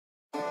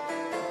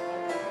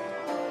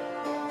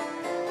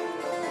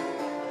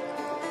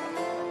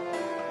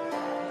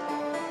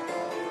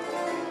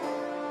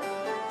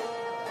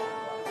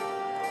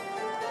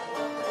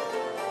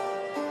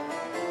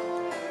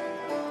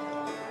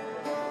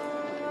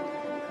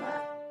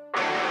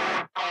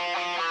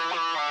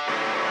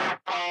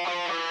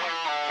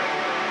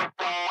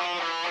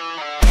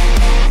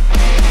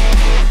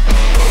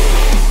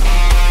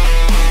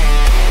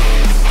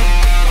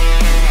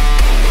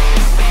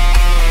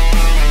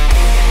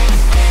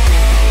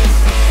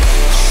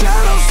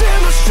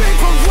straight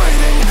from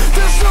waiting,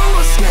 there's no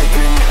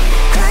escaping.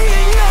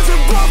 Hanging as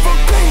above a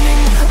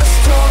painting, a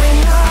starry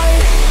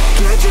night.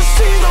 Can't you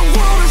see the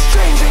world is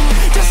changing,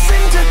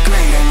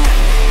 disintegrating?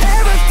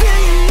 Everything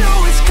you know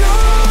is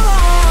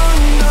gone.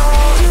 No.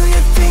 Do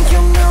you think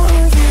you know who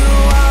you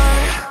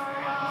are?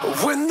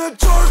 When the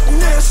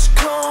darkness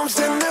comes,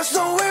 then there's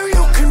nowhere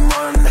you can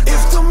run.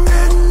 If the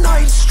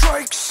midnight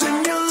strikes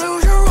and you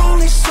lose your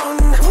only son.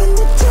 When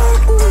the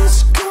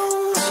darkness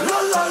comes, la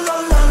la la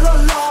la la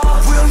la,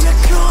 will you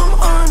come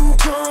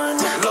undone?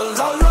 La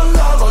la la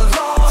la la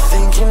la.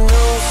 Think you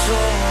know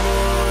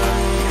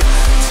someone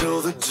till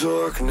the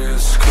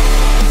darkness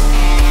comes.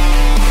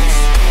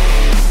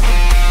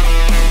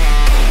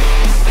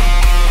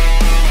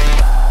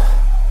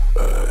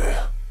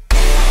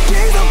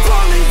 Gave up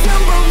on the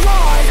ember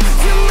light,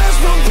 you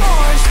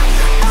mesmerized.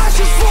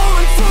 Ashes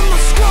falling from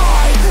the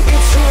sky,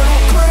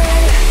 eternal gray.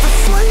 The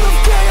flame of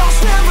chaos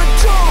never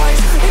dies,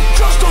 it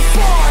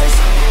justifies.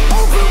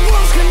 Open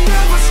worlds can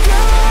never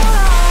sky.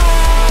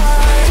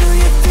 Do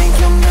you think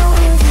you know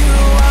who you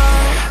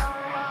are?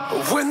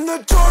 When the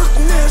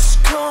darkness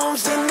comes,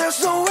 then there's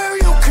nowhere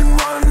you can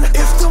run.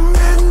 If the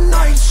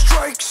midnight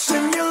strikes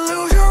and you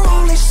lose your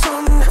only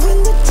son. When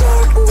the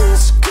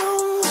darkness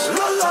comes,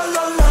 la la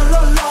la la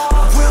la la,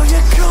 will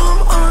you come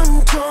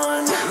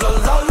undone? La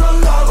la la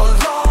la la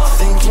la.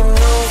 Think you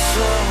know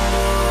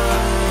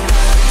someone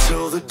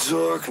till the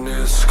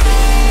darkness comes.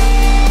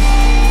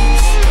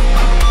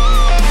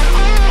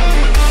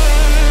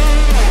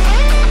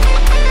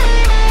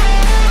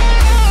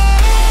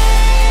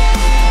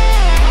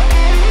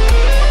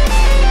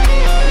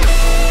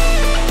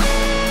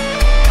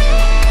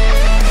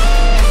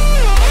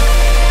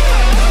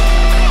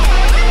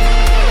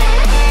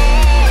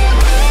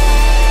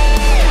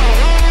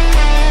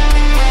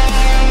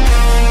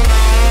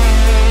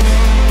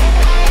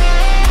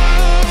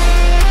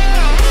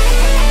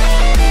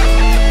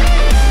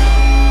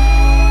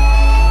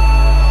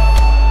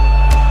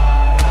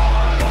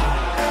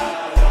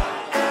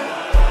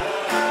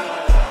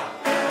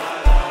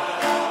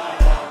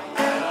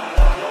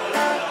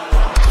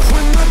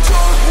 When the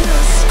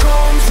darkness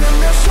comes, then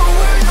there's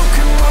nowhere you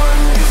can run.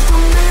 If the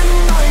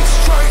midnight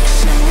strikes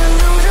and you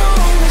lose your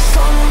only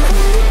son.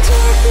 When the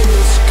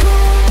darkness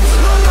comes,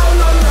 la la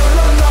la la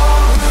la la,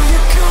 will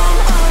you come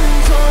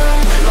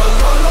undone? La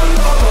la la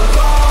la la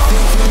la.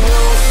 Think you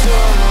know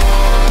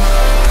someone.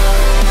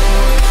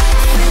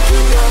 Think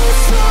you know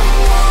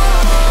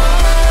someone.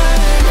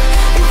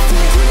 You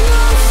think you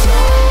know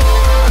someone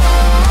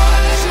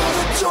till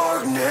the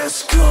darkness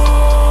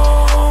comes.